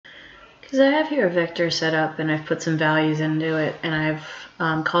So I have here a vector set up, and I've put some values into it, and I've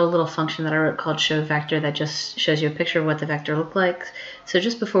called a little function that I wrote called show vector that just shows you a picture of what the vector looked like. So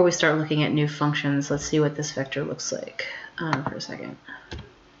just before we start looking at new functions, let's see what this vector looks like for a second.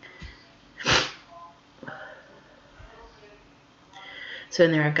 So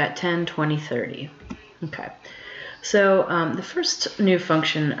in there I've got 10, 20, 30. Okay. So the first new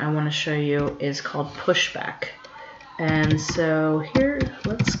function I want to show you is called pushback. And so here,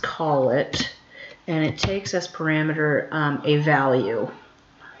 let's call it, and it takes as parameter a value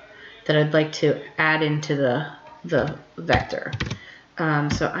that I'd like to add into the vector.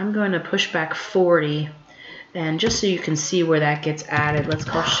 So I'm going to push back 40, and just so you can see where that gets added, let's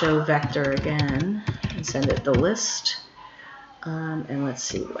call show vector again and send it the list, and let's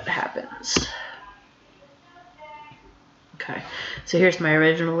see what happens. Okay, so here's my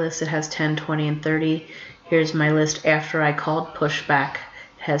original list. It has 10, 20, and 30. Here's my list after I called pushback.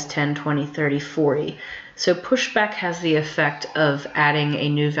 It has 10, 20, 30, 40. So pushback has the effect of adding a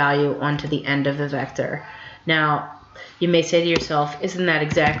new value onto the end of the vector. Now, you may say to yourself, isn't that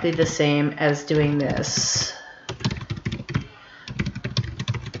exactly the same as doing this?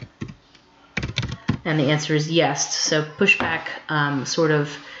 And the answer is yes. So pushback sort of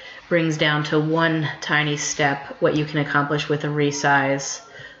brings down to one tiny step what you can accomplish with a resize.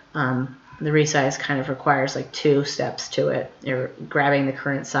 The resize kind of requires like 2 steps to it. You're grabbing the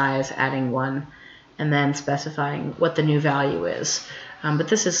current size, adding 1, and then specifying what the new value is. But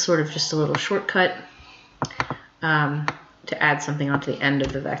this is sort of just a little shortcut to add something onto the end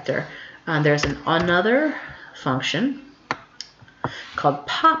of the vector. There's another function called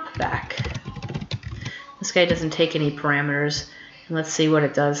popback. This guy doesn't take any parameters. And let's see what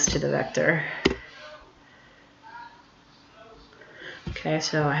it does to the vector. Okay,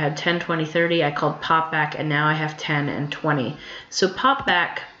 so I had 10, 20, 30. I called popback, and now I have 10 and 20. So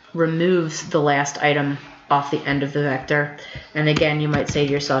popback removes the last item off the end of the vector. And again, you might say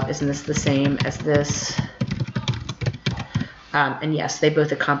to yourself, isn't this the same as this? And yes, they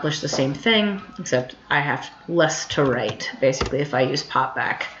both accomplish the same thing, except I have less to write, basically, if I use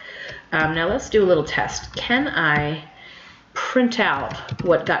popback. Now let's do a little test. Can I print out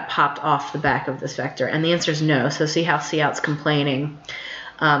what got popped off the back of this vector? And the answer is no. So see how cout's complaining.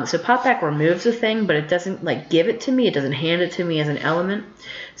 So popback removes a thing, but it doesn't like give it to me. It doesn't hand it to me as an element.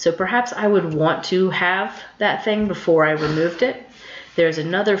 So perhaps I would want to have that thing before I removed it. There's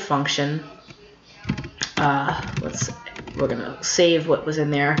another function. We're gonna save what was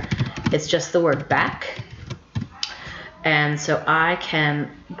in there. It's just the word back. And so I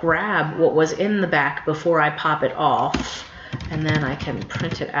can grab what was in the back before I pop it off, and then I can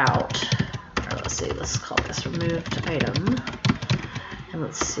print it out. Or let's see, let's call this removed item. And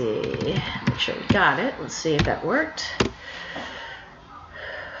let's see, make sure we got it. Let's see if that worked.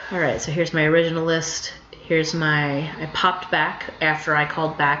 All right, so here's my original list. Here's I popped back after I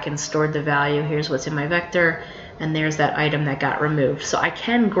called back and stored the value. Here's what's in my vector, and there's that item that got removed. So I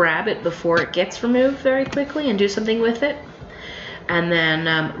can grab it before it gets removed very quickly and do something with it. And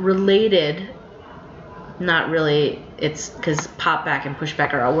then related, not really, it's because popback and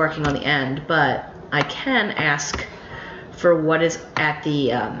pushback are all working on the end, but I can ask for what is at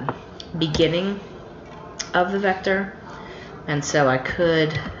the beginning of the vector. And so I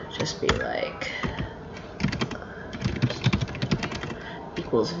could just be like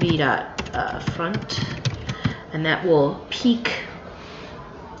equals v dot front, and that will peek.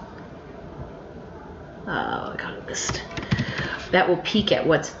 I got a list. That will peek at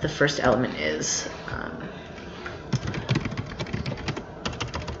what the first element is.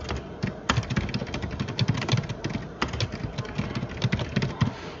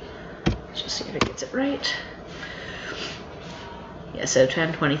 Let's just see if it gets it right. Yeah, so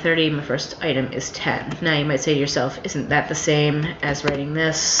 10, 20, 30, my first item is 10. Now you might say to yourself, isn't that the same as writing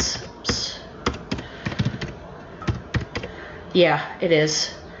this? Oops. Yeah, it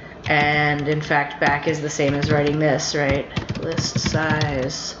is. And in fact, back is the same as writing this, right? List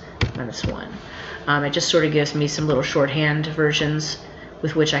size -1. It just sort of gives me some little shorthand versions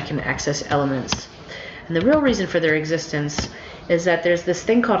with which I can access elements. And the real reason for their existence is that there's this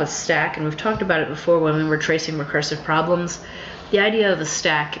thing called a stack, and we've talked about it before when we were tracing recursive problems. The idea of a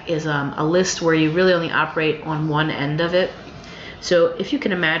stack is a list where you really only operate on one end of it. So if you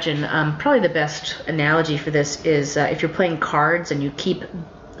can imagine, probably the best analogy for this is if you're playing cards and you keep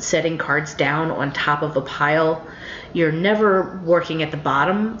setting cards down on top of a pile, you're never working at the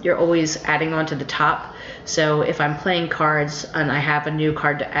bottom, you're always adding on to the top. So if I'm playing cards and I have a new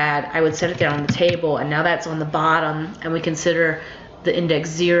card to add, I would set it down on the table, and now that's on the bottom, and we consider the index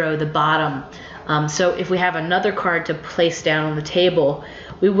 0 the bottom. So if we have another card to place down on the table,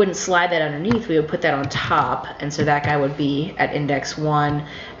 we wouldn't slide that underneath, we would put that on top, and so that guy would be at index 1,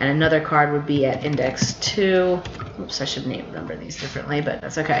 and another card would be at index 2. Oops, I should number these differently, but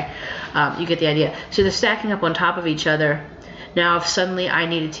that's okay. You get the idea. So they're stacking up on top of each other. Now if suddenly I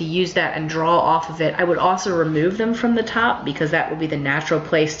needed to use that and draw off of it, I would also remove them from the top, because that would be the natural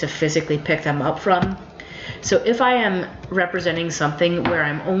place to physically pick them up from. So if I am representing something where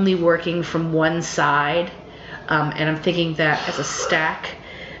I'm only working from one side, and I'm thinking that as a stack,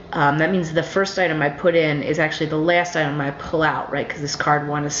 that means the first item I put in is actually the last item I pull out, right? Because this card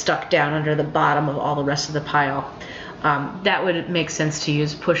 1 is stuck down under the bottom of all the rest of the pile. That would make sense to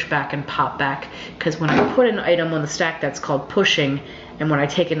use push back and pop back, because when I put an item on the stack, that's called pushing, and when I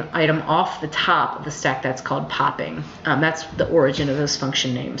take an item off the top of the stack, that's called popping. That's the origin of those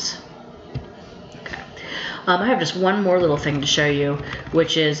function names. I have just one more little thing to show you,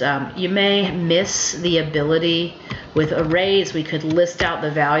 which is you may miss the ability with arrays. We could list out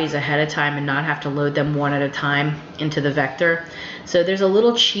the values ahead of time and not have to load them one at a time into the vector. So there's a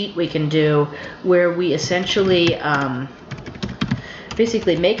little cheat we can do where we essentially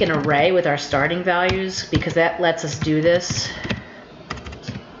basically make an array with our starting values, because that lets us do this.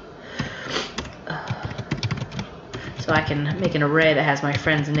 So I can make an array that has my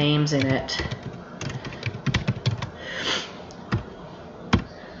friends' names in it.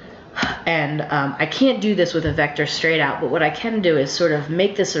 And I can't do this with a vector straight out, but what I can do is sort of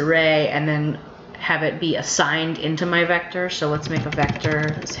make this array and then have it be assigned into my vector. So let's make a vector.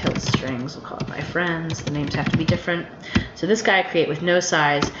 This hilt strings, we'll call it my friends. The names have to be different. So this guy I create with no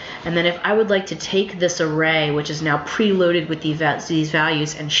size, and then if I would like to take this array, which is now preloaded with these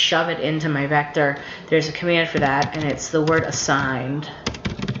values, and shove it into my vector, there's a command for that, and it's the word assigned.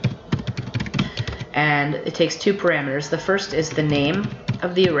 And it takes 2 parameters. The first is the name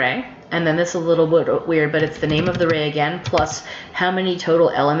of the array, and then this is a little bit weird, but it's the name of the array again, plus how many total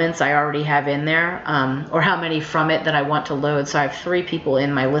elements I already have in there, or how many from it that I want to load. So I have 3 people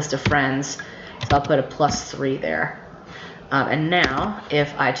in my list of friends, so I'll put a +3 there. And now,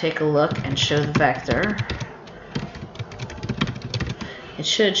 if I take a look and show the vector, it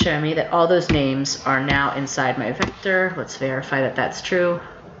should show me that all those names are now inside my vector. Let's verify that that's true.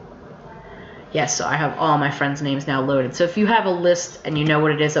 Yes, so I have all my friends' names now loaded. So if you have a list and you know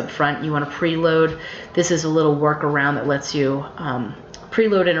what it is up front, you want to preload, this is a little workaround that lets you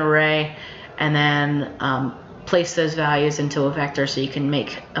preload an array and then place those values into a vector, so you can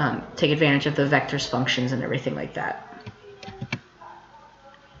take advantage of the vector's functions and everything like that.